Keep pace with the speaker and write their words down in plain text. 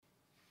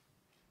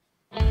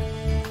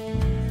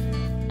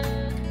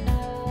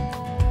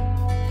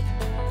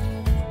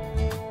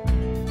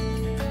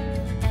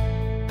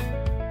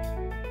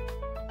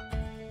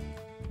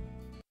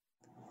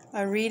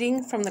A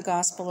reading from the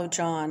Gospel of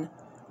John,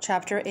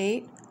 chapter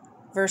 8,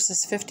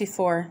 verses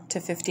 54 to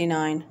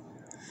 59.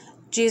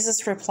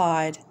 Jesus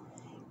replied,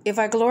 "If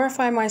I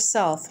glorify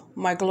myself,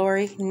 my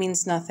glory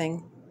means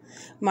nothing.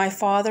 My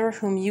Father,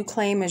 whom you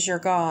claim as your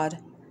God,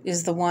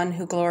 is the one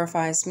who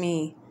glorifies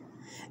me.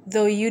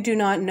 Though you do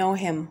not know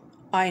him,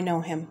 I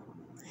know him.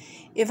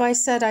 If I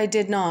said I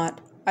did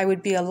not, I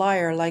would be a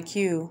liar like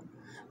you,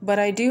 but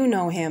I do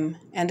know him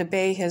and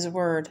obey his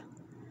word.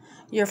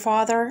 Your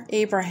father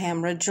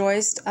Abraham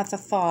rejoiced at the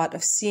thought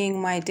of seeing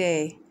my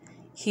day.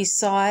 He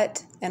saw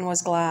it and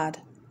was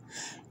glad."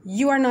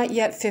 "You are not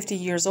yet 50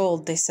 years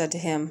old," they said to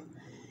him,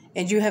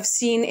 "and you have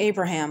seen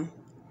Abraham."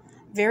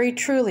 "Very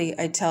truly,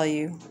 I tell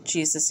you,"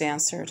 Jesus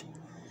answered,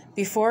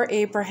 "before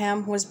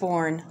Abraham was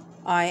born,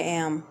 I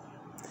am."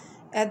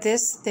 At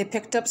this they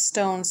picked up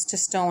stones to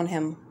stone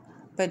him,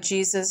 but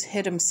Jesus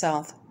hid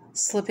himself,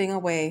 slipping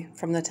away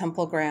from the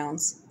temple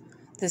grounds.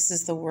 This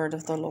is the word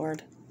of the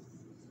Lord.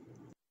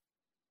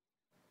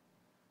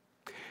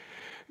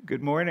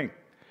 Good morning.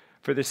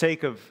 For the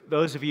sake of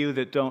those of you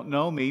that don't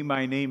know me,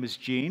 my name is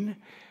Gene,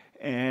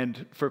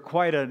 and for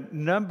quite a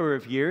number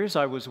of years,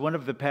 I was one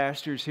of the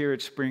pastors here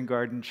at Spring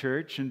Garden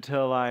Church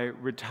until I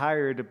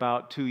retired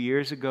about 2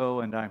 years ago,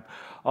 and I'm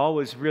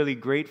always really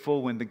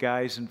grateful when the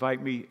guys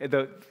invite me.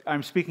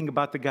 I'm speaking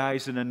about the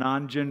guys in a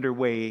non-gender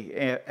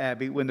way,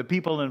 Abby, when the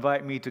people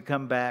invite me to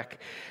come back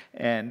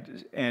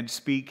and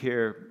speak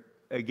here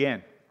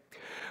again.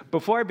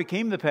 Before I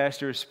became the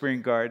pastor of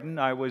Spring Garden,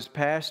 I was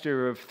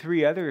pastor of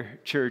 3 other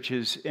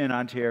churches in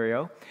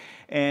Ontario,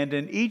 and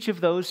in each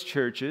of those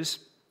churches,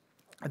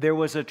 there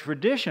was a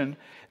tradition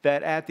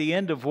that at the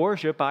end of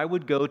worship, I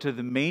would go to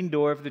the main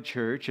door of the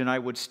church and I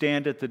would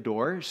stand at the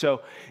door.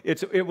 So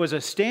it was a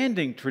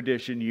standing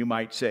tradition, you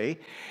might say.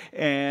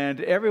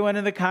 And everyone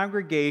in the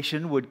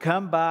congregation would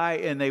come by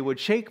and they would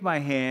shake my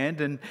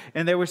hand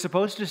and they were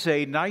supposed to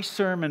say, "Nice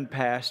sermon,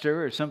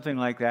 Pastor," or something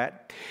like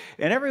that.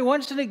 And every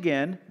once and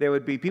again, there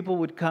would be people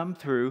would come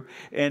through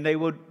and they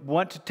would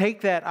want to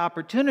take that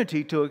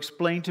opportunity to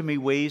explain to me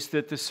ways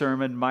that the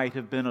sermon might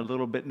have been a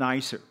little bit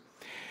nicer.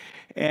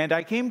 And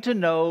I came to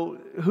know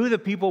who the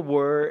people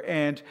were,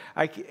 and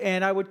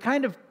I would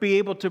kind of be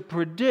able to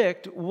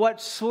predict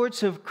what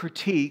sorts of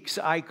critiques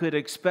I could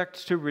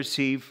expect to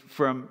receive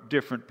from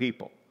different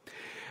people.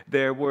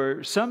 There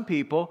were some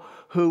people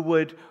who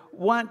would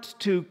want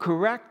to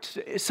correct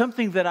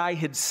something that I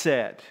had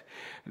said.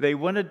 They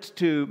wanted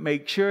to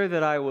make sure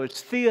that I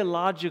was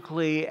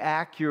theologically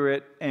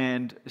accurate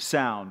and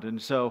sound,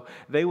 and so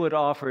they would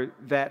offer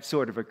that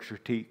sort of a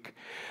critique.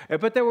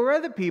 But there were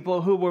other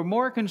people who were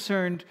more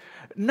concerned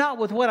not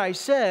with what I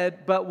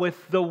said, but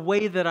with the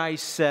way that I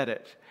said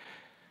it.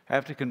 I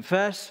have to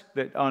confess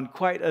that on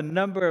quite a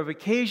number of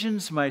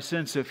occasions, my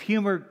sense of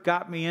humor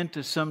got me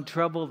into some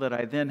trouble that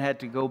I then had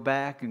to go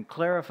back and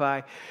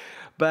clarify.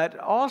 But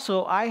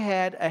also, I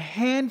had a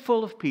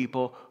handful of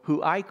people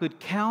who I could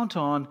count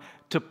on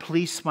to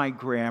police my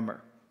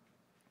grammar.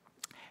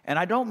 And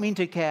I don't mean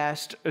to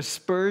cast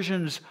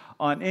aspersions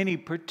on any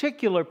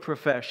particular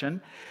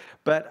profession,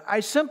 but I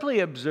simply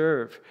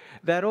observe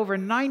that over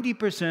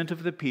 90%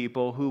 of the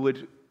people who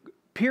would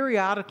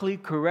periodically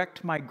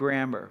correct my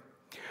grammar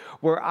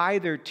were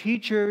either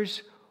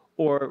teachers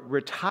or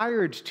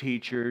retired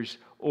teachers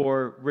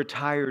or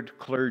retired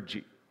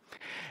clergy.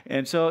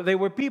 And so they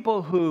were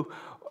people who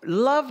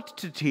loved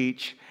to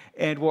teach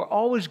and were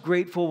always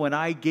grateful when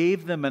I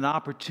gave them an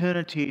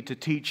opportunity to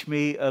teach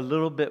me a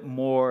little bit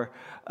more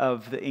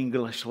of the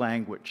English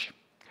language.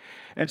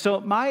 And so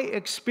my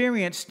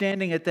experience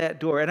standing at that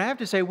door, and I have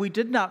to say we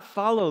did not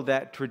follow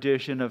that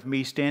tradition of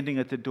me standing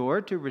at the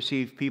door to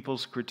receive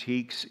people's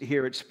critiques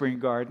here at Spring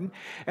Garden.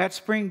 At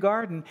Spring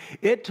Garden,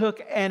 it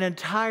took an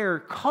entire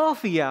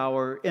coffee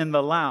hour in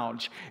the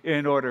lounge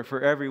in order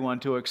for everyone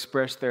to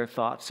express their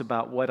thoughts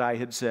about what I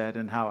had said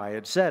and how I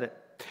had said it.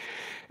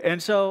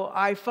 And so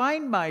I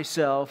find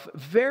myself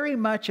very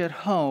much at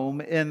home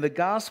in the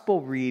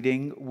gospel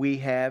reading we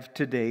have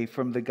today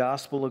from the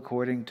Gospel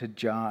according to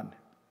John.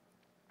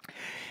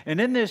 And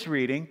in this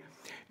reading,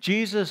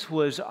 Jesus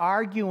was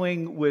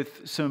arguing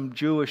with some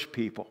Jewish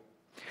people.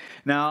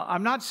 Now,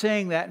 I'm not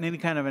saying that in any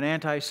kind of an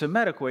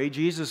anti-Semitic way.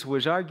 Jesus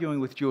was arguing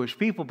with Jewish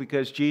people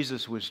because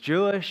Jesus was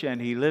Jewish and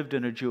he lived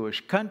in a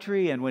Jewish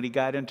country. And when he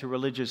got into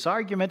religious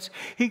arguments,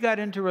 he got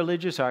into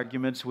religious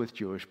arguments with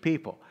Jewish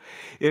people.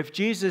 If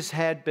Jesus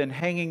had been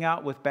hanging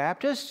out with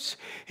Baptists,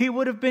 he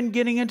would have been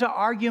getting into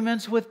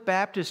arguments with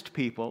Baptist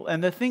people.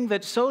 And the thing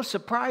that's so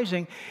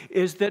surprising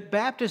is that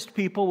Baptist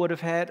people would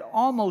have had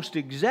almost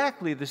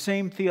exactly the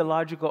same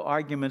theological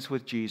arguments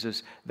with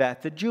Jesus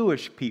that the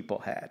Jewish people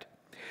had.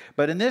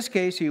 But in this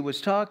case, he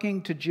was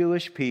talking to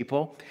Jewish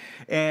people,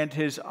 and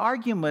his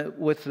argument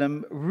with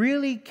them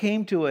really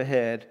came to a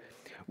head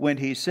when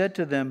he said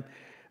to them,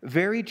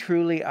 "Very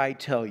truly I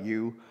tell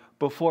you,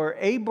 before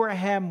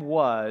Abraham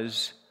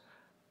was,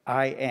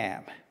 I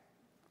am."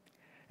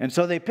 And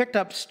so they picked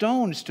up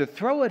stones to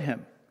throw at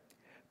him,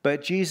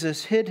 but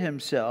Jesus hid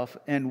himself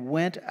and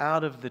went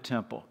out of the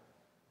temple.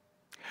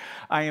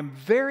 I am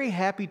very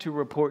happy to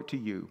report to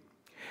you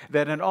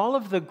that in all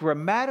of the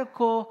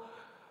grammatical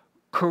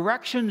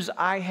corrections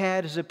I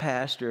had as a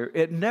pastor,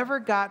 it never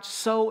got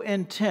so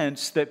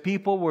intense that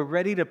people were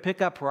ready to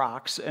pick up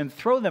rocks and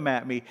throw them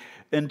at me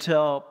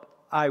until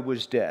I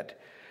was dead.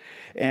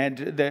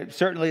 And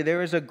certainly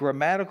there is a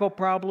grammatical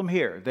problem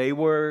here. They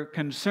were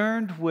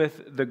concerned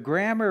with the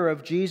grammar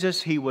of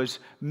Jesus. He was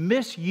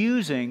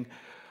misusing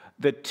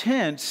the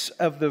tense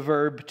of the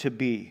verb to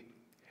be.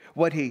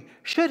 What he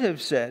should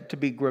have said, to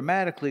be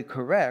grammatically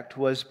correct,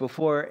 was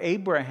before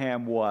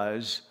Abraham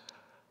was,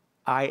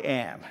 I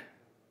am.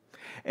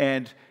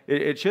 And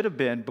it should have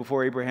been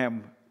before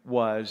Abraham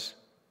was,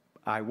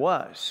 I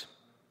was.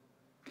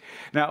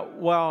 Now,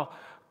 while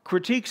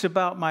critiques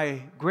about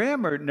my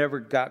grammar never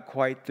got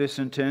quite this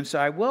intense,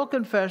 I will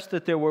confess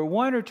that there were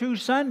one or two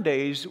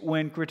Sundays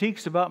when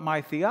critiques about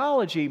my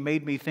theology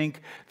made me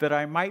think that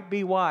I might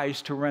be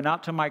wise to run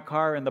out to my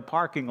car in the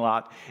parking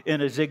lot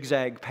in a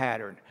zigzag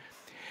pattern.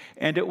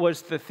 And it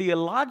was the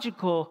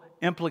theological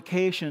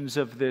implications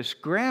of this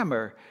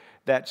grammar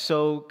that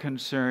so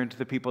concerned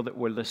the people that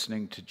were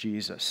listening to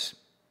Jesus.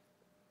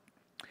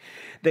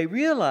 They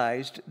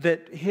realized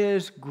that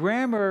his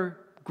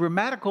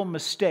grammatical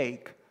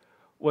mistake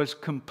was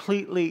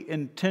completely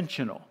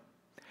intentional,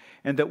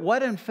 and that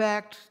what in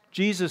fact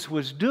Jesus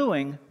was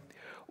doing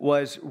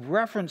was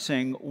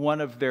referencing one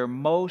of their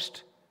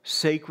most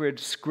sacred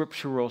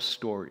scriptural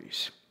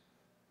stories.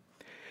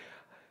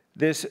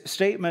 This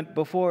statement,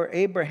 before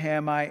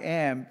Abraham I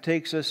am,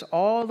 takes us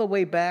all the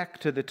way back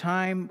to the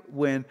time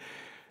when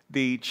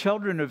the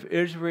children of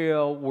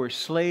Israel were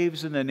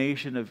slaves in the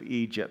nation of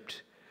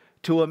Egypt,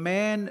 to a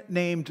man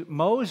named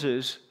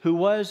Moses, who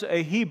was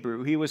a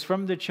Hebrew. He was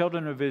from the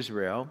children of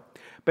Israel,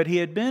 but he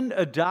had been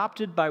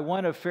adopted by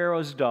one of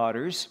Pharaoh's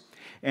daughters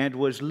and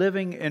was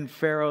living in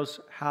Pharaoh's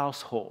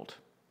household.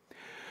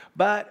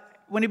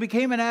 But when he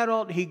became an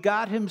adult, he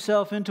got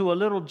himself into a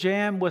little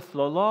jam with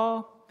the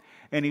law,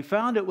 and he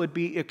found it would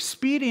be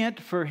expedient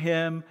for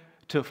him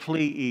to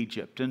flee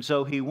Egypt. And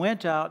so he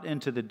went out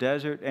into the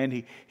desert,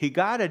 and he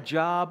got a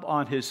job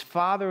on his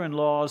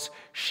father-in-law's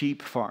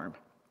sheep farm.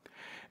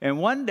 And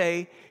one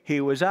day,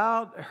 he was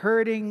out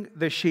herding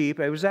the sheep.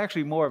 It was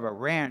actually more of a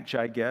ranch,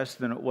 I guess,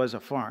 than it was a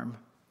farm.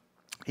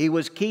 He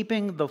was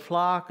keeping the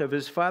flock of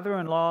his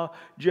father-in-law,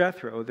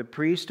 Jethro, the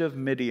priest of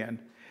Midian.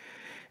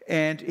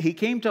 And he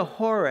came to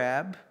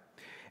Horeb,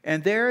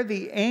 and there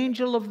the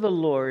angel of the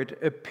Lord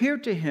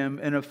appeared to him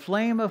in a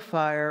flame of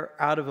fire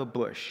out of a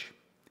bush.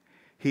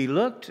 He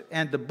looked,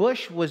 and the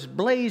bush was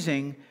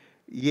blazing,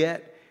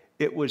 yet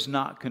it was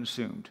not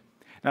consumed.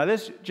 Now,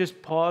 let's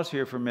just pause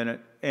here for a minute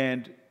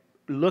and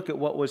look at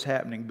what was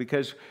happening,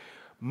 because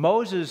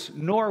Moses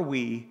nor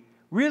we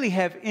really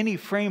have any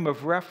frame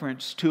of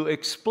reference to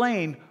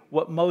explain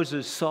what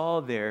Moses saw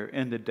there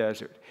in the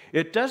desert.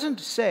 It doesn't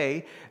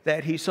say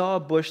that he saw a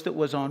bush that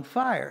was on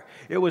fire.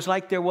 It was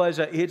like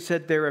it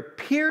said there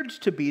appeared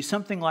to be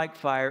something like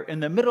fire in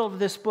the middle of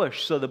this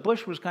bush. So the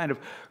bush was kind of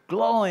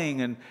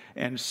glowing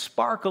and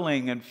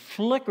sparkling and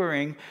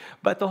flickering.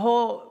 But the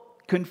whole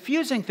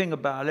confusing thing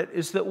about it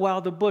is that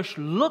while the bush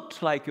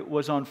looked like it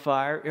was on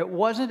fire, it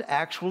wasn't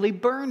actually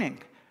burning.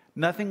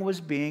 Nothing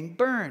was being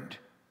burned,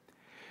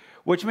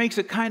 which makes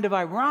it kind of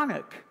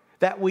ironic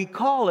that we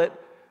call it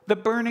the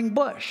burning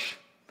bush.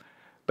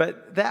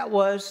 But that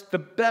was the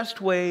best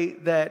way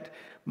that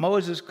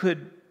Moses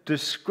could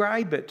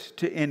describe it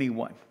to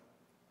anyone.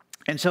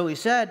 And so he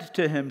said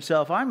to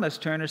himself, I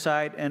must turn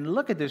aside and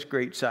look at this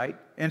great sight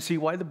and see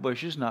why the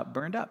bush is not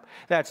burned up.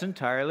 That's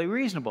entirely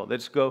reasonable.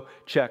 Let's go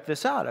check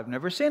this out. I've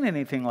never seen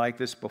anything like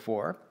this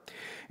before.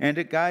 And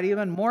it got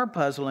even more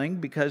puzzling,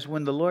 because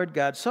when the Lord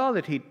God saw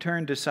that he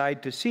turned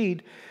aside to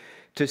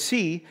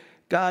see,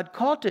 God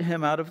called to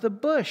him out of the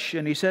bush,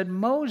 and he said,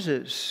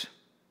 Moses.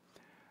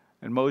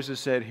 And Moses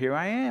said, here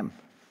I am.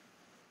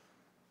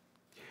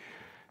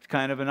 It's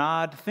kind of an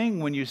odd thing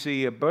when you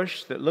see a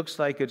bush that looks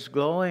like it's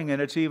glowing,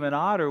 and it's even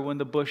odder when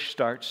the bush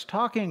starts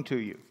talking to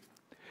you.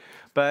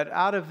 But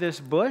out of this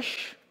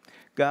bush,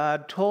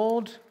 God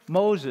told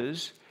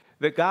Moses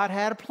that God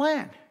had a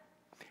plan.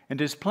 And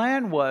his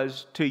plan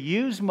was to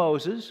use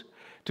Moses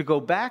to go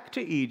back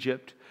to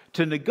Egypt,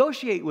 to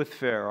negotiate with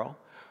Pharaoh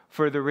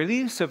for the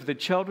release of the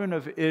children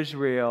of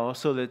Israel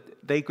so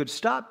that they could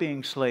stop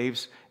being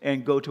slaves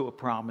and go to a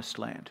promised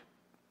land.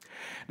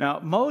 Now,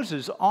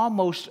 Moses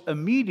almost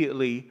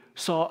immediately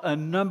saw a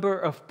number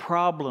of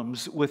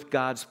problems with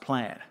God's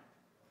plan.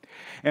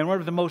 And one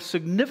of the most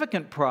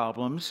significant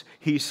problems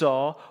he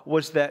saw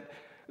was that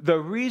the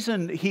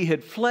reason he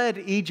had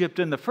fled Egypt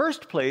in the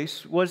first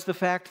place was the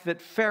fact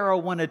that Pharaoh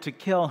wanted to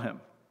kill him.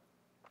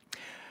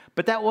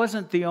 But that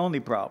wasn't the only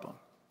problem.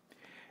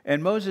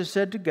 And Moses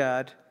said to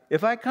God,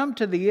 if I come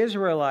to the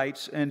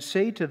Israelites and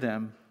say to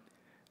them,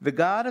 the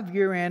God of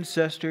your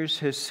ancestors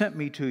has sent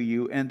me to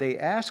you, and they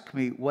ask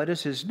me, what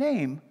is his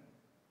name?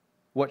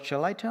 What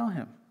shall I tell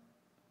him?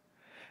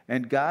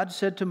 And God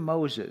said to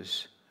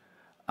Moses,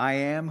 I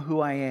am who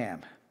I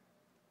am.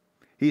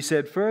 He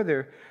said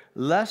further,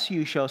 lest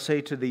you shall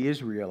say to the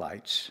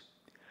Israelites,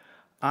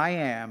 I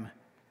am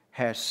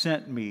has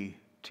sent me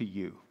to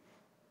you.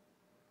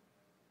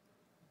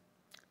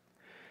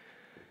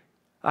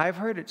 I've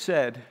heard it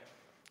said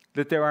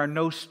that there are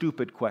no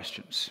stupid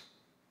questions.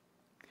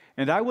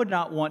 And I would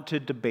not want to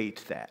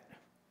debate that.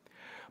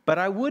 But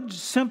I would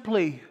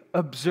simply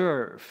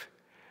observe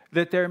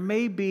that there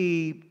may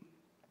be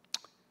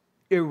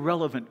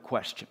irrelevant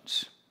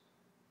questions.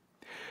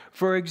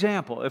 For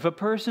example, if a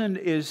person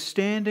is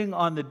standing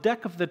on the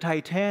deck of the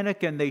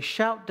Titanic and they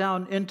shout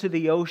down into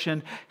the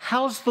ocean,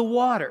 "How's the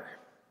water?"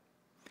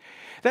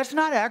 That's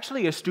not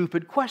actually a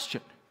stupid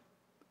question,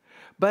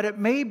 but it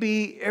may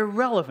be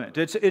irrelevant.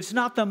 It's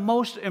not the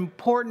most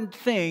important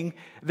thing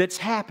that's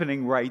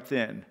happening right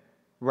then,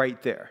 right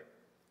there.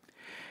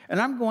 And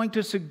I'm going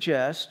to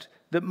suggest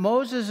that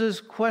Moses'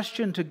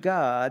 question to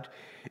God,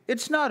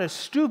 it's not a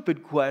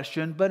stupid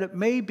question, but it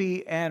may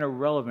be an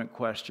irrelevant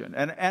question.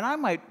 And I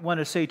might want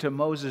to say to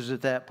Moses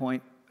at that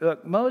point,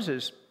 look,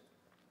 Moses,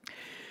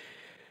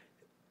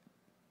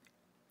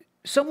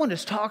 someone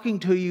is talking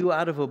to you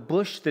out of a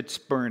bush that's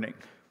burning.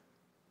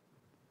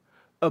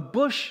 A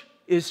bush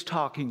is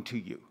talking to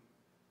you.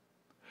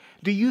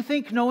 Do you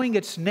think knowing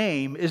its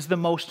name is the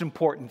most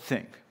important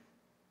thing?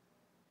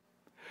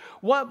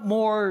 What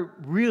more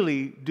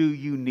really do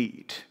you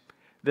need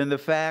than the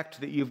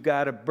fact that you've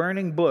got a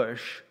burning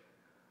bush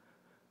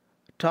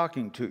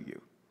talking to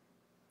you?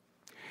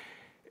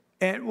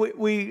 And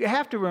we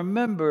have to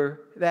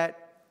remember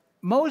that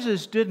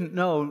Moses didn't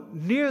know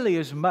nearly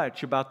as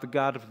much about the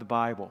God of the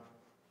Bible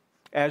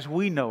as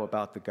we know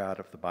about the God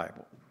of the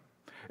Bible.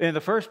 In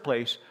the first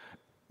place,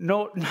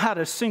 not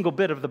a single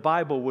bit of the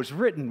Bible was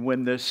written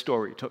when this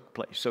story took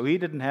place, so he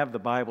didn't have the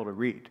Bible to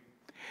read.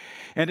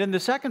 And in the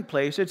second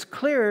place, it's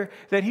clear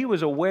that he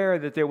was aware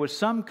that there was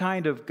some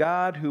kind of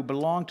God who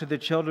belonged to the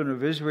children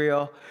of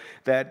Israel,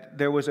 that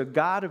there was a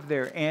God of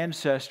their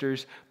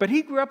ancestors, but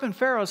he grew up in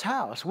Pharaoh's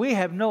house. We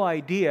have no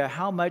idea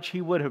how much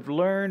he would have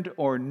learned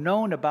or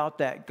known about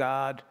that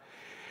God,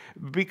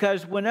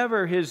 because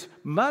whenever his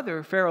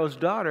mother, Pharaoh's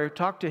daughter,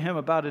 talked to him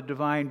about a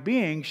divine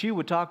being, she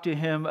would talk to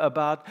him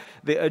about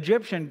the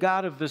Egyptian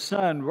god of the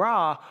sun,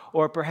 Ra,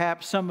 or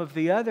perhaps some of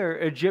the other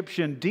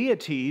Egyptian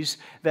deities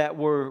that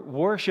were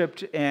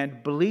worshipped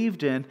and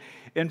believed in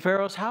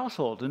Pharaoh's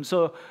household. And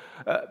so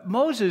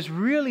Moses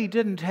really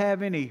didn't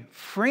have any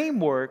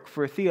framework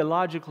for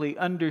theologically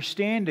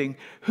understanding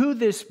who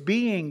this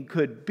being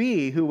could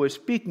be who was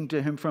speaking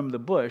to him from the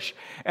bush.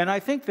 And I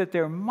think that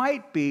there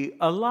might be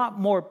a lot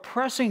more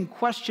pressing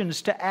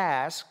questions to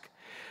ask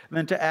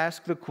than to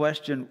ask the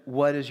question,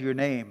 "What is your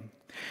name?"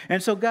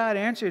 And so God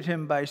answered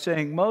him by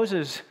saying,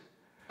 "Moses,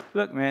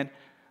 look, man,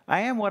 I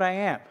am what I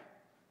am."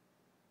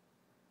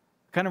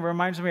 Kind of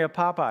reminds me of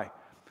Popeye.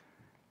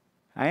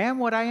 I am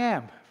what I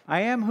am.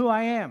 I am who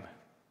I am.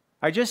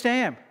 I just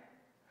am.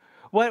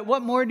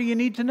 What more do you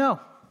need to know?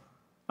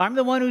 I'm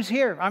the one who's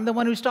here. I'm the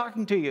one who's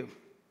talking to you.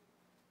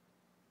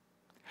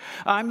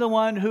 I'm the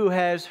one who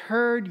has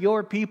heard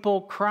your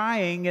people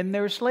crying in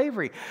their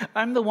slavery.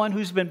 I'm the one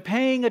who's been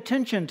paying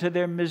attention to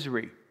their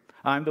misery.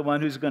 I'm the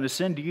one who's going to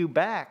send you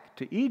back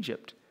to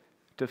Egypt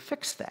to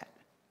fix that.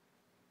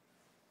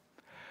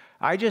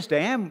 I just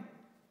am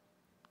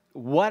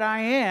what I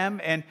am,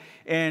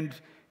 and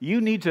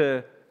you need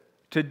to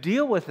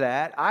deal with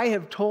that. I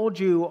have told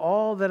you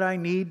all that I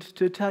need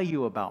to tell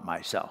you about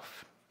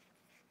myself.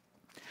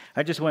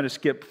 I just want to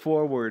skip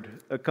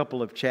forward a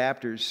couple of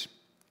chapters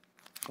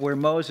where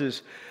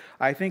Moses,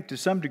 I think to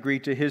some degree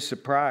to his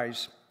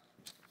surprise,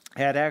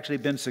 had actually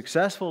been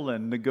successful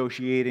in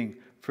negotiating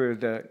for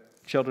the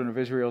children of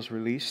Israel's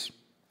release.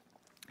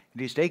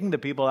 And he's taking the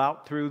people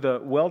out through the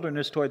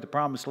wilderness toward the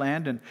promised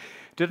land, and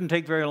it didn't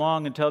take very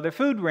long until their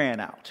food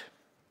ran out.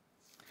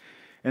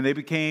 And they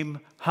became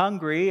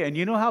hungry. And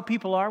you know how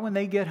people are when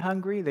they get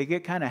hungry? They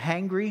get kind of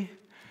hangry.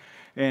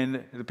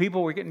 And the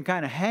people were getting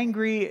kind of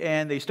hangry,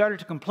 and they started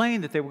to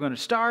complain that they were going to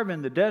starve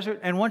in the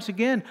desert. And once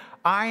again,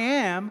 I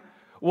Am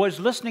was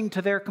listening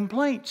to their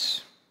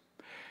complaints.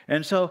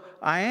 And so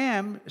I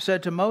Am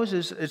said to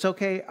Moses, "It's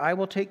okay, I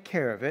will take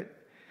care of it."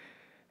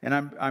 And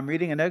I'm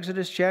reading in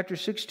Exodus chapter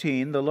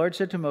 16. The Lord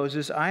said to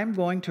Moses, "I am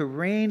going to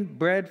rain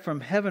bread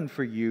from heaven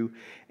for you,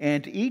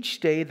 and each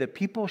day the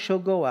people shall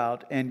go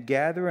out and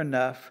gather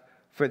enough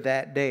for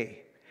that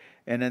day.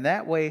 And in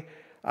that way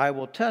I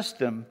will test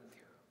them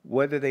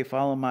whether they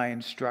follow my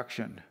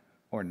instruction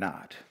or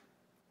not."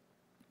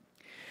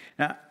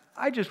 Now,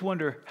 I just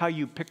wonder how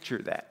you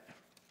picture that.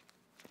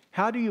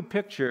 How do you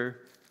picture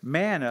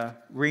manna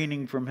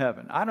raining from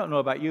heaven? I don't know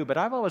about you, but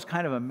I've always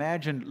kind of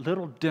imagined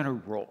little dinner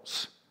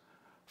rolls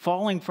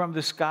falling from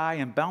the sky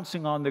and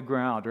bouncing on the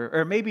ground,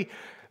 or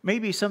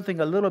maybe something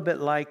a little bit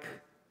like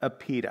a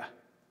pita.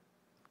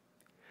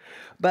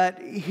 But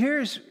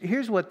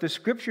here's what the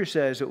scripture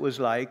says it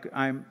was like.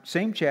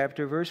 Same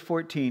chapter, verse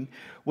 14.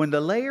 "When the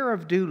layer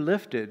of dew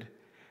lifted,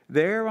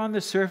 there on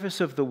the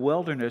surface of the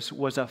wilderness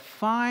was a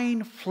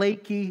fine,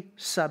 flaky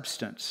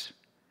substance,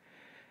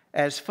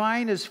 as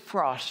fine as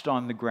frost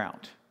on the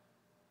ground."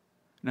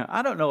 Now,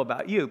 I don't know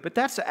about you, but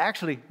that's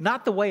actually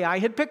not the way I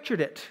had pictured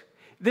it.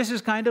 This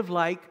is kind of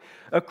like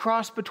a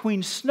cross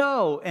between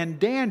snow and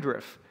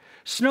dandruff.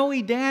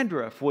 Snowy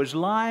dandruff was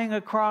lying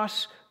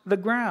across the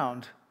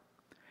ground.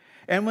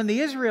 And when the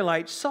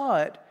Israelites saw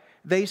it,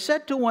 they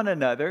said to one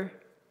another,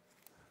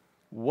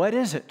 "What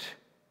is it?"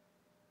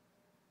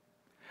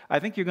 I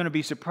think you're going to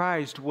be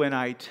surprised when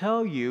I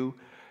tell you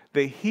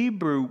the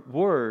Hebrew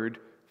word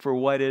for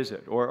what is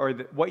it, or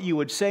what you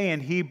would say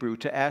in Hebrew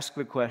to ask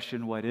the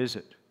question, what is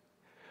it?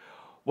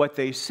 What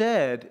they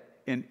said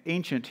in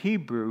ancient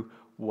Hebrew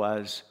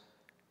was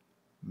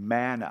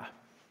manna.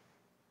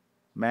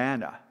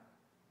 Manna.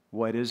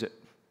 What is it?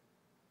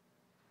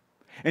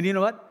 And you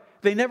know what?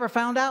 They never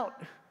found out.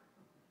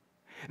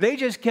 They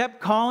just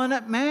kept calling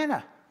it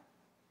manna.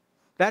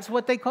 That's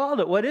what they called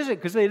it. What is it?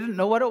 Because they didn't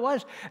know what it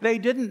was. They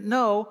didn't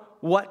know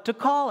what to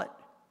call it.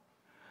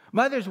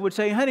 Mothers would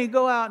say, "Honey,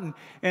 go out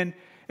and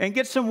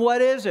get some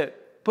what is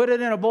it. Put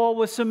it in a bowl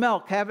with some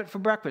milk. Have it for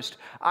breakfast."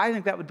 I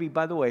think that would be,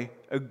 by the way,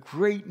 a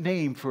great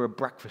name for a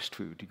breakfast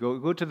food. You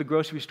go to the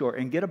grocery store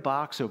and get a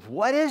box of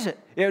what is it?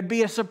 It would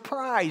be a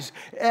surprise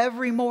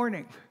every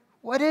morning.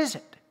 What is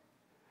it?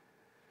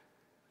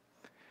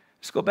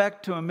 Let's go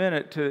back to a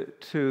minute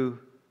to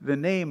the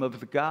name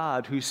of the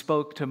God who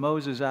spoke to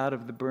Moses out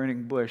of the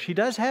burning bush. He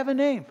does have a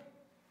name.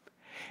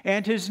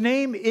 And his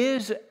name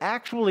is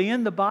actually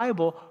in the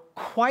Bible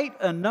quite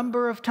a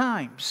number of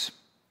times.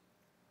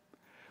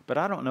 But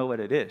I don't know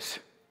what it is.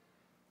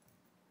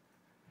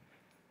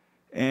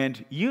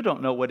 And you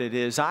don't know what it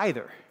is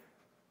either.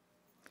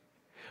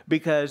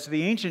 Because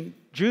the ancient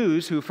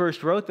Jews who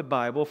first wrote the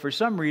Bible, for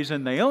some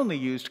reason, they only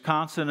used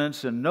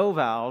consonants and no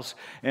vowels.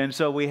 And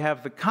so we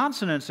have the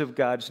consonants of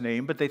God's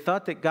name, but they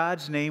thought that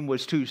God's name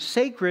was too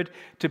sacred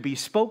to be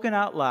spoken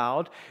out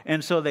loud.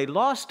 And so they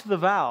lost the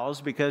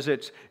vowels because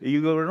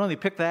you would only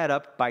pick that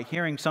up by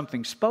hearing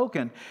something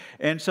spoken.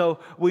 And so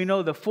we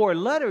know the 4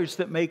 letters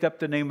that make up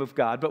the name of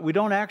God, but we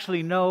don't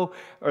actually know,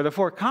 or the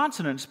 4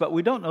 consonants, but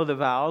we don't know the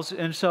vowels.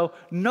 And so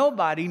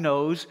nobody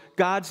knows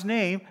God's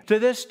name to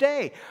this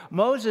day.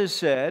 Moses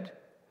said,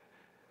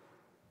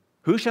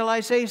 "Who shall I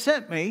say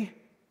sent me?"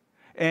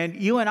 And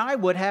you and I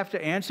would have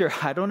to answer,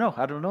 "I don't know.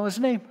 I don't know his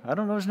name. I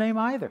don't know his name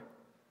either."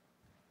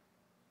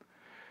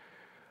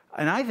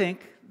 And I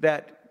think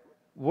that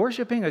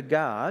worshiping a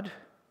God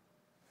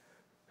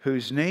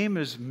whose name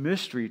is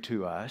mystery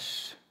to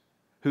us,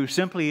 who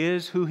simply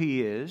is who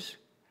he is,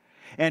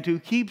 and who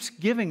keeps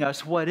giving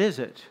us what is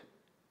it,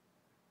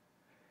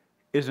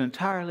 is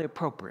entirely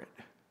appropriate.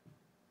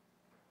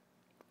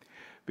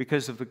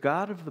 Because of the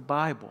God of the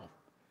Bible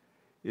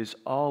is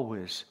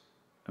always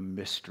a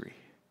mystery.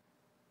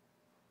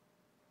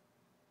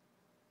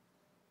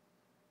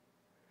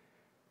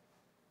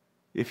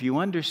 If you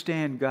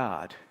understand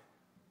God,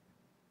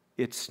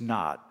 it's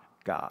not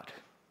God.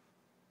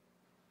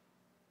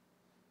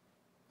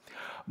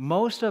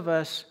 Most of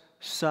us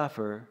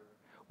suffer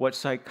what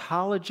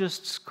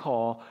psychologists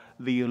call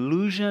the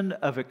illusion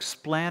of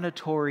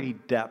explanatory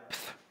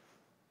depth.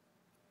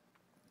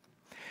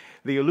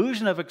 The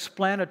illusion of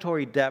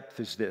explanatory depth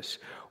is this: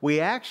 we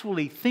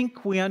actually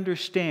think we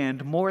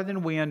understand more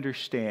than we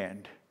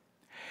understand.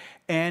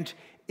 And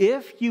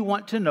if you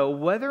want to know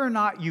whether or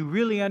not you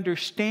really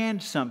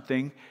understand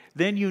something,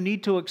 then you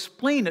need to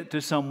explain it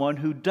to someone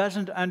who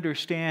doesn't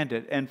understand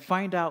it and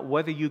find out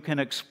whether you can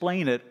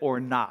explain it or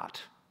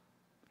not.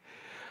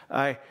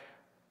 I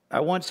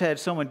once had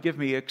someone give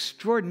me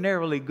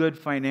extraordinarily good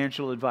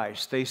financial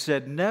advice. They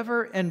said,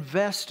 never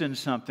invest in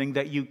something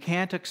that you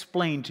can't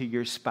explain to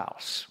your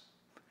spouse.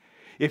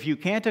 If you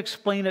can't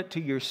explain it to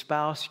your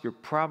spouse, you're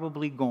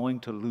probably going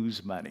to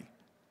lose money.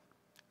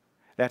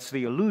 That's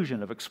the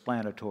illusion of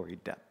explanatory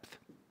depth.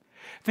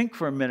 Think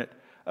for a minute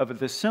of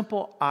the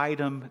simple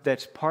item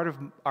that's part of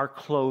our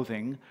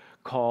clothing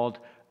called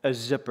a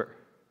zipper.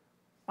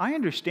 I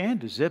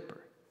understand a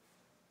zipper.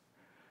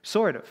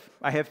 Sort of.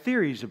 I have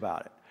theories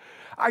about it.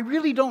 I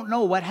really don't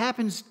know what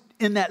happens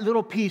in that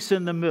little piece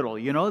in the middle,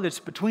 that's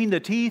between the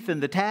teeth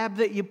and the tab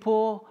that you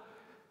pull.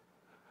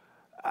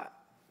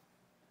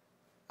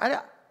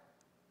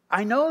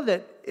 I know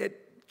that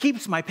it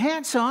keeps my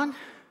pants on,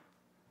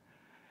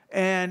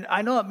 and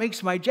I know it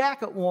makes my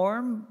jacket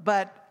warm,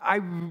 but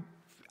I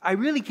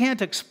really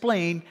can't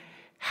explain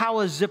how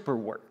a zipper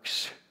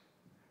works.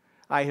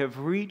 I have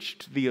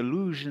reached the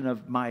illusion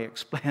of my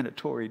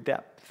explanatory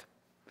depth.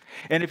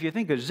 And if you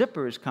think a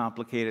zipper is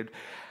complicated,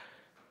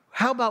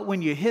 how about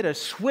when you hit a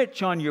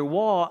switch on your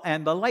wall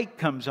and the light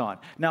comes on?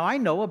 Now, I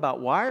know about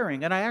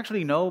wiring, and I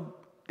actually know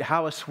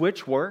how a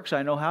switch works.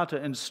 I know how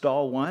to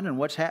install one and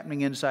what's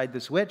happening inside the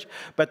switch.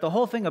 But the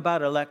whole thing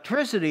about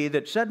electricity,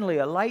 that suddenly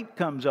a light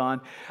comes on,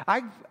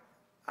 I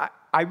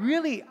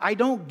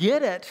don't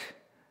get it.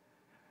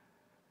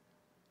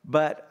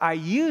 But I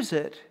use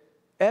it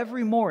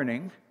every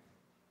morning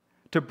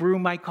to brew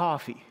my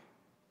coffee.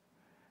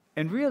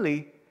 And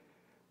really,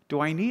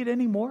 do I need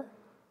any more?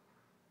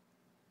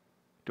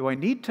 Do I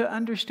need to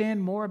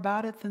understand more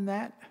about it than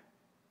that?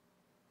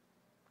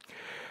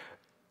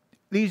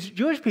 These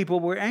Jewish people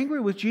were angry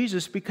with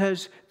Jesus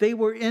because they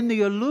were in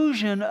the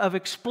illusion of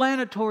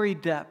explanatory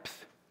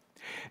depth.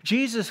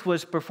 Jesus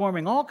was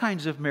performing all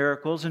kinds of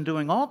miracles and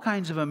doing all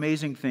kinds of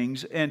amazing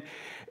things, and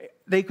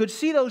they could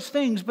see those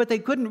things, but they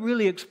couldn't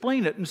really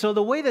explain it. And so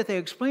the way that they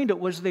explained it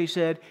was they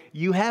said,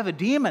 you have a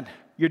demon.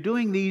 You're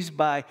doing these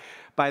by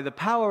the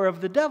power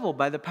of the devil,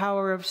 by the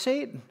power of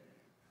Satan.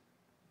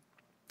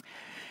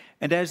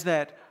 And as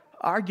that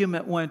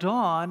argument went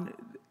on,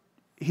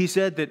 he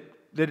said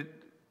that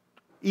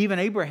even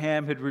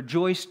Abraham had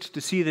rejoiced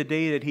to see the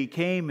day that he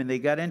came, and they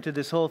got into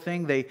this whole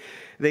thing.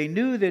 They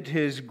knew that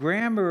his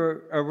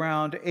grammar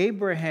around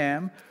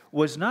Abraham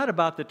was not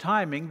about the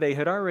timing. They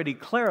had already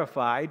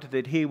clarified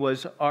that he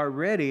was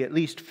already at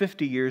least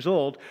 50 years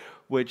old,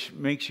 which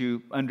makes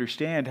you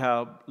understand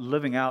how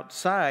living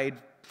outside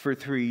for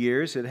 3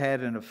 years it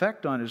had an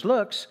effect on his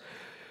looks.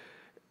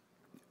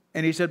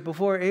 And he said,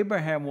 before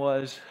Abraham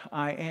was,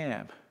 I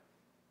am.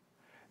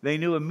 They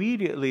knew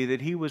immediately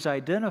that he was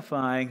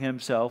identifying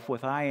himself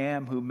with I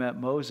am who met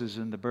Moses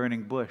in the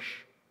burning bush.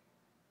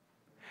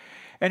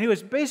 And he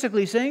was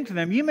basically saying to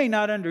them, you may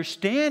not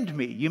understand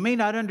me. You may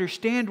not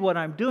understand what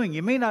I'm doing.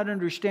 You may not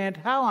understand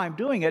how I'm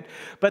doing it.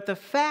 But the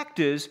fact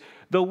is,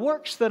 the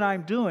works that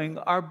I'm doing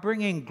are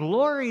bringing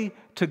glory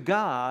to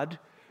God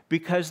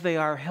because they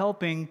are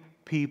helping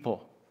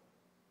people.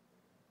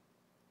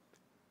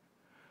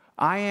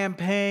 I am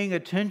paying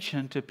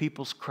attention to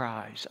people's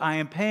cries. I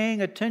am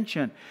paying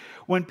attention.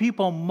 When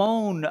people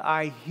moan,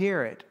 I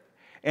hear it.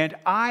 And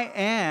I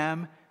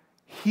am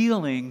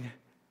healing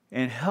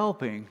and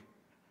helping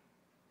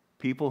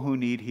people who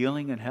need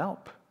healing and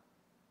help.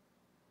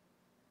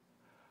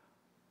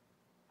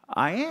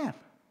 I am.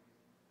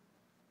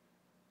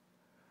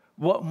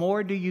 What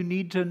more do you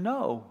need to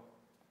know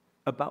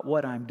about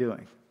what I'm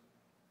doing?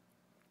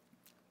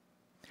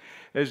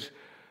 As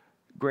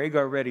Greg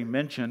already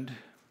mentioned,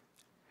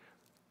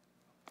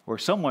 or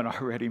someone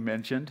already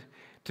mentioned,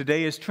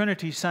 today is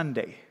Trinity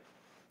Sunday.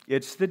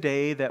 It's the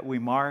day that we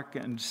mark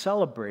and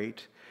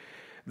celebrate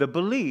the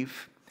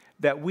belief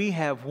that we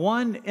have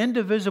one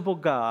indivisible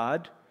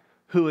God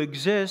who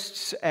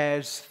exists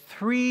as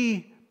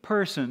three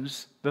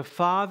persons, the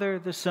Father,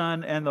 the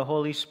Son, and the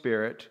Holy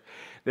Spirit.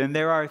 Then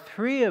there are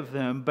three of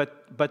them,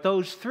 but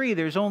those three,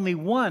 there's only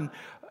one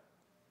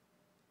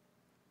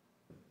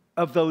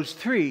of those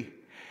three.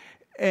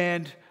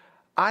 And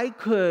I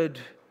could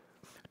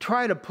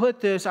try to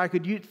put this, I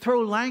could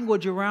throw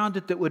language around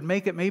it that would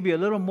make it maybe a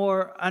little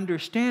more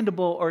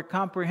understandable or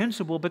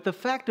comprehensible, but the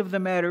fact of the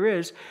matter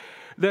is,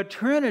 the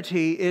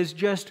Trinity is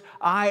just,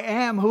 I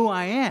am who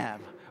I am.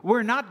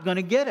 We're not going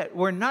to get it.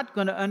 We're not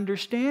going to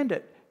understand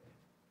it.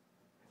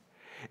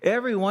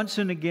 Every once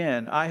and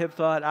again, I have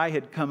thought I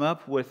had come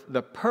up with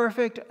the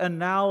perfect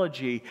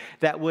analogy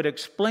that would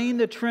explain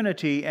the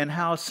Trinity and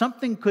how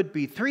something could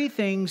be three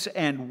things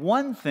and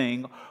one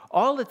thing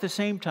all at the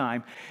same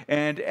time.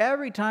 And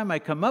every time I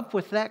come up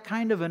with that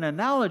kind of an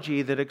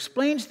analogy that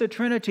explains the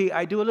Trinity,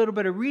 I do a little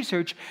bit of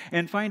research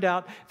and find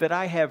out that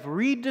I have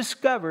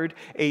rediscovered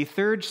a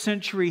 3rd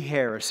century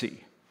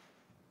heresy.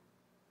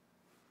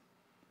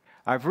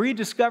 I've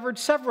rediscovered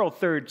several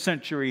 3rd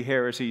century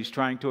heresies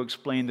trying to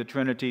explain the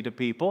Trinity to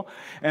people,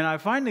 and I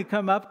finally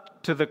come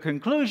up to the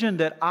conclusion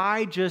that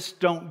I just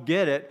don't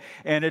get it,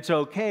 and it's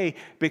okay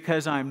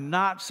because I'm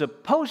not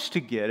supposed to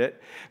get it,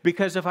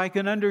 because if I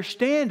can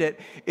understand it,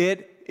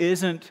 it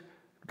isn't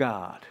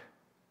God.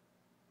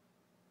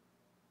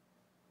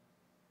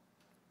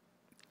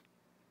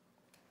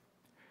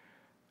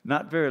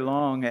 Not very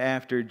long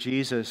after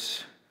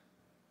Jesus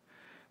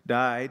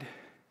died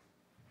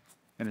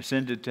and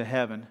ascended to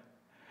heaven,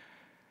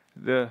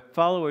 the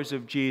followers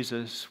of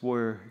Jesus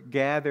were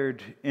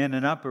gathered in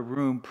an upper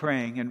room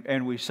praying,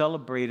 and we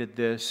celebrated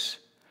this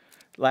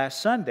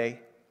last Sunday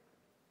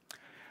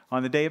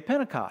on the day of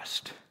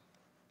Pentecost.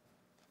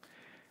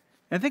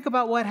 And think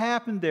about what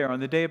happened there on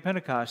the day of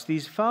Pentecost.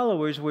 These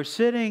followers were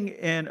sitting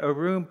in a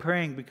room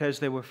praying because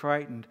they were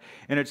frightened.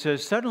 And it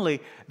says,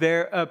 suddenly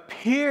there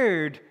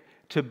appeared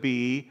to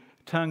be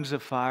tongues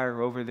of fire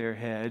over their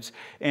heads,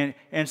 and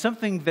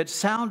something that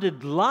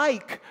sounded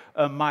like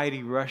a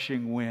mighty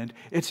rushing wind.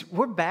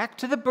 We're back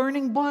to the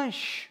burning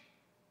bush.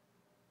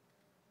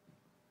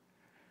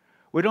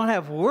 We don't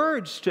have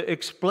words to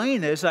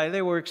explain this.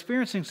 They were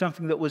experiencing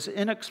something that was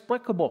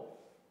inexplicable.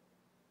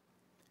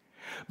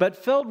 But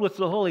filled with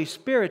the Holy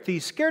Spirit,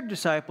 these scared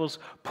disciples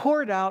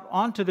poured out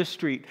onto the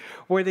street,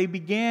 where they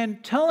began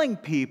telling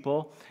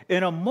people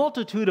in a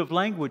multitude of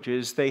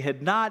languages they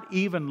had not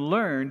even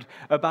learned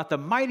about the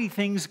mighty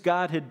things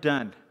God had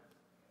done.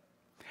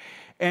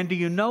 And do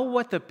you know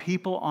what the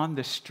people on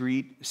the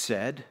street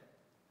said?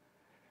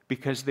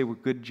 Because they were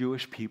good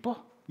Jewish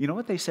people. You know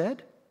what they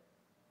said?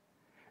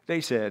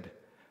 They said,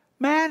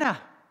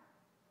 "Manna.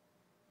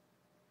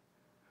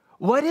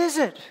 What is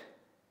it?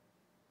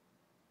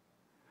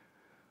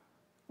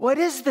 What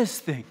is this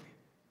thing?"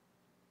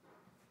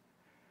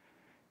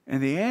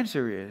 And the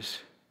answer is,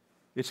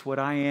 it's what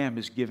I am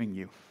is giving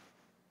you.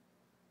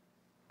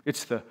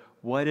 It's the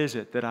what is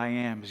it that I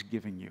am is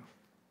giving you.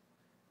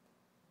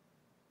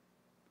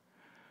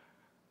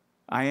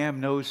 I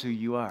am knows who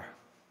you are.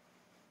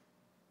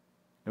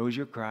 Knows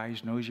your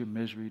cries, knows your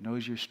misery,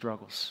 knows your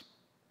struggles.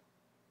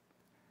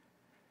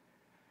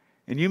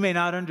 And you may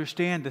not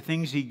understand the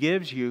things He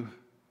gives you,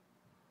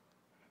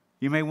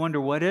 You may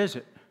wonder, what is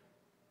it?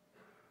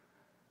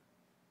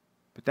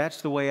 But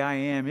that's the way I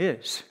am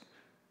is.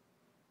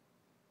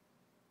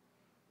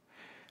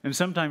 And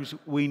sometimes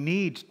we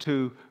need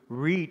to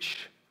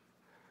reach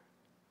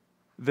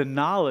the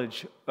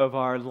knowledge of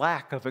our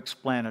lack of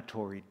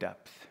explanatory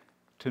depth,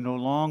 to no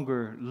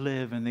longer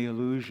live in the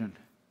illusion.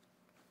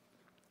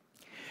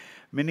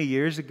 Many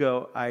years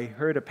ago, I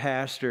heard a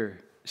pastor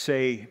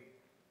say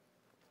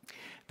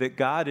that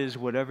God is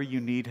whatever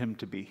you need him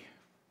to be.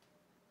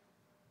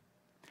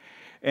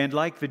 And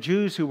like the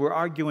Jews who were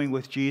arguing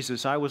with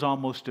Jesus, I was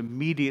almost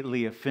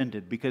immediately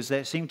offended because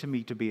that seemed to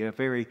me to be a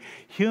very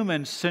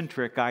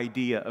human-centric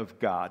idea of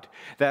God,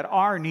 that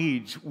our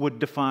needs would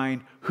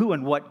define who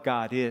and what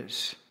God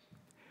is.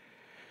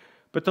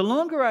 But the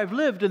longer I've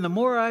lived and the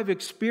more I've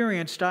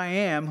experienced I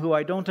am who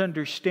I don't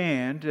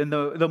understand, and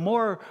the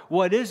more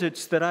what is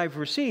it's that I've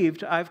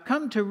received, I've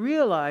come to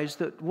realize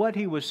that what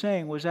he was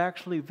saying was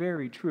actually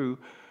very true,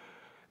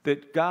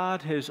 that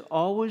God has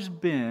always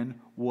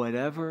been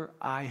whatever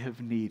I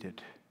have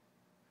needed.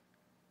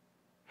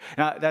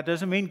 Now, that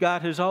doesn't mean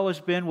God has always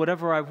been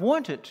whatever I've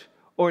wanted,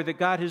 or that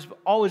God has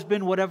always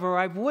been whatever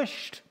I've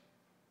wished.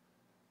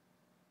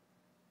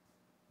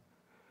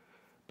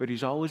 But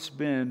he's always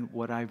been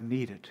what I've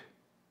needed.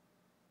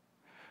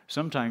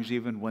 Sometimes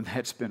even when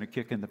that's been a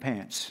kick in the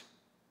pants.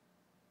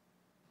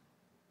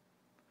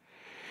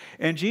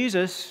 And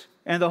Jesus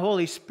and the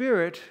Holy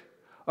Spirit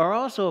are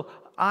also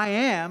I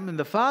am, and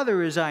the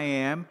Father is I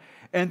am,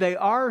 and they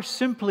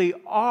simply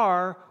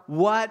are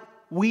what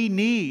we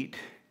need.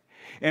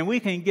 And we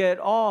can get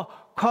all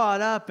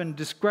caught up in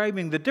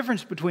describing the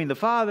difference between the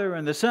Father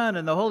and the Son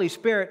and the Holy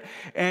Spirit,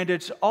 and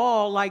it's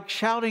all like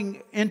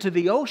shouting into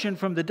the ocean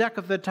from the deck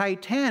of the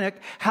Titanic,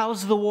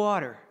 how's the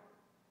water?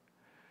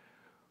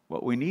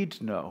 What we need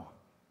to know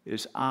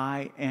is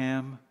I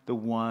am the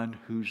one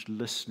who's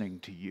listening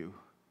to you.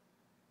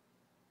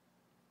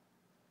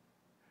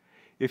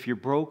 If you're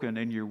broken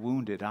and you're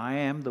wounded, I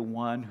am the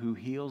one who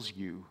heals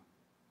you.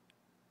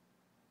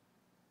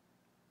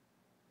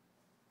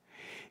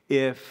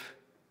 If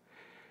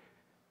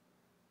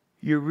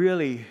you're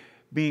really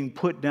being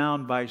put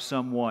down by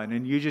someone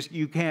and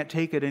you can't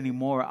take it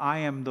anymore, I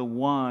am the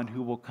one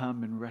who will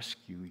come and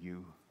rescue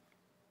you.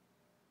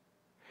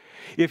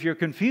 If you're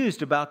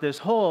confused about this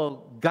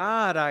whole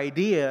God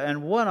idea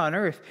and what on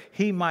earth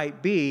he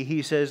might be,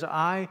 he says,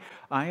 I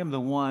am the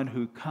one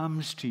who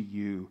comes to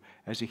you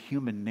as a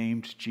human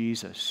named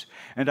Jesus.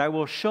 And I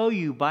will show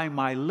you by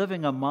my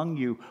living among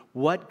you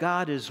what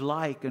God is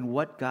like and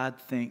what God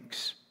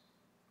thinks.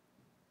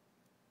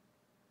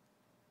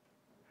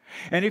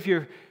 And if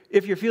you're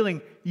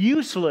feeling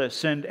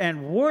useless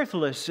and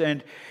worthless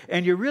and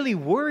you're really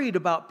worried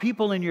about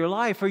people in your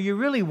life, or you're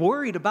really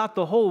worried about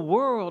the whole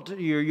world,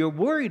 you're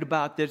worried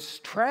about this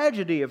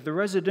tragedy of the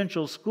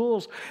residential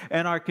schools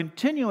and our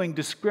continuing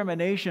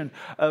discrimination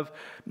of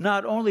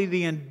not only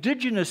the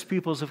indigenous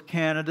peoples of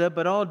Canada,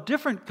 but all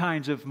different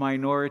kinds of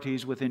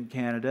minorities within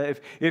Canada,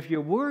 if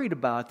you're worried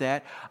about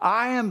that,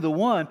 I am the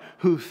one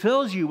who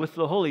fills you with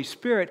the Holy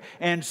Spirit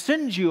and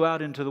sends you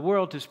out into the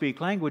world to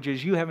speak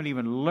languages you haven't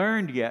even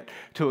learned yet,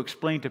 to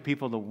explain to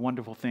people the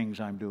wonderful things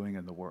I'm doing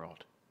in the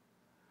world.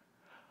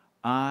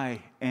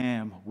 I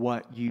am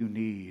what you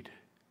need.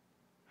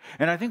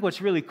 And I think what's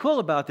really cool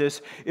about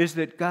this is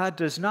that God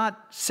does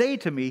not say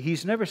to me,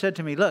 he's never said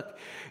to me, look,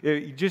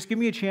 just give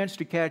me a chance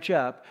to catch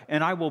up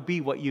and I will be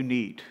what you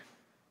need.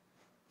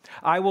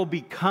 I will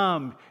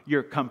become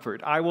your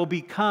comfort. I will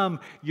become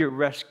your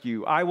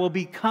rescue. I will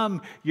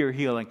become your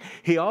healing.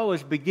 He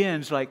always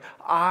begins like,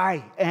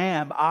 I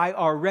am. I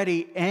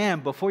already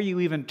am. Before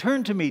you even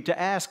turn to me to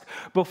ask,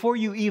 before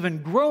you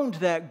even groaned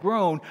that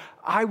groan,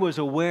 I was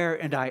aware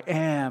and I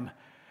am.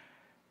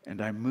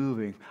 And I'm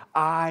moving.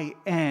 I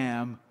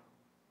am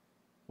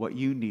what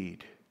you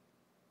need.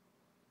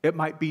 It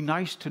might be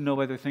nice to know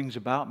other things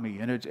about me,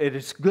 and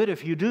it's good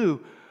if you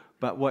do.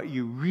 But what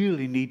you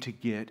really need to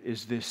get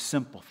is this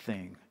simple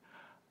thing.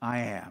 I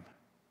am.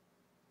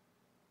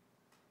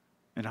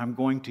 And I'm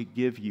going to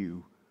give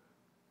you,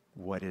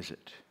 what is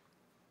it?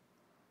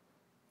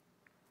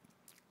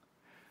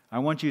 I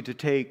want you to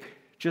take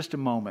just a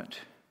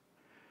moment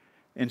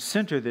and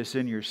center this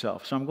in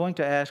yourself. So I'm going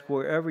to ask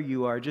wherever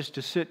you are just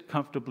to sit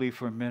comfortably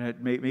for a minute.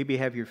 Maybe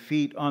have your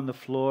feet on the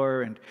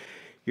floor and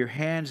your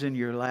hands in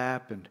your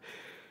lap, and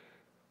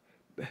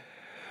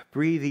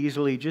breathe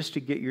easily just to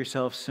get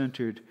yourself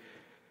centered.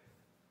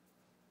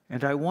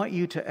 And I want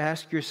you to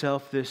ask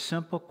yourself this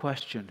simple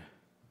question.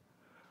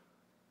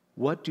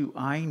 What do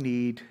I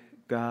need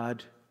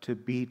God to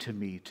be to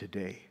me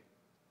today?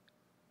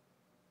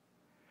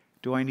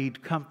 Do I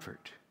need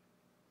comfort?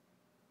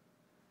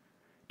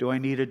 Do I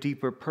need a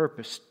deeper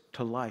purpose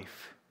to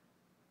life?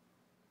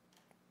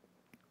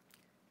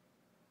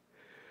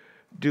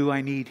 Do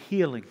I need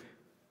healing?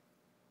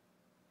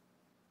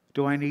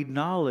 Do I need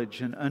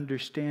knowledge and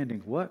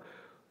understanding? What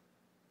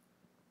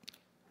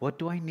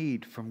do I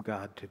need from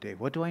God today?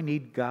 What do I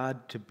need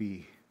God to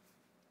be?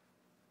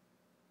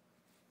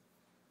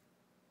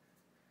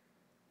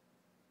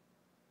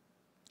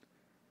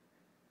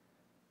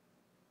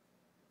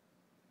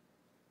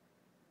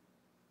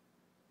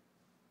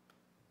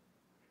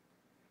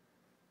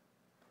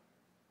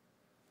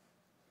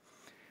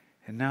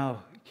 And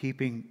now,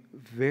 keeping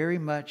very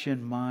much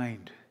in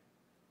mind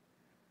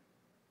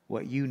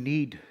what you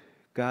need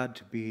God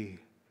to be,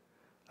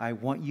 I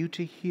want you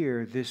to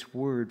hear this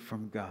word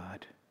from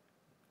God.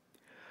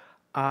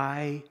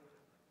 I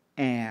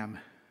am.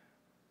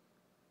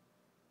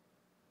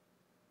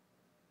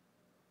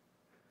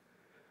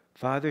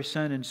 Father,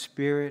 Son, and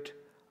Spirit,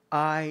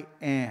 I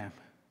am.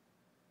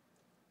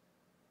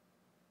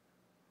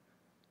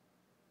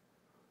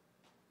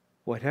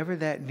 Whatever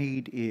that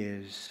need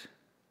is,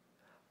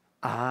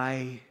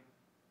 I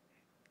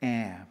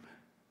am.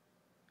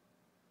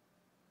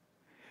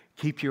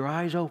 Keep your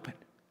eyes open,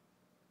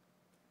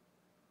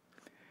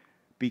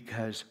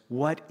 because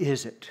what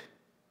is it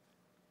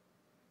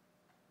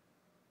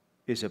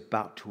is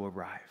about to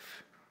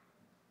arrive.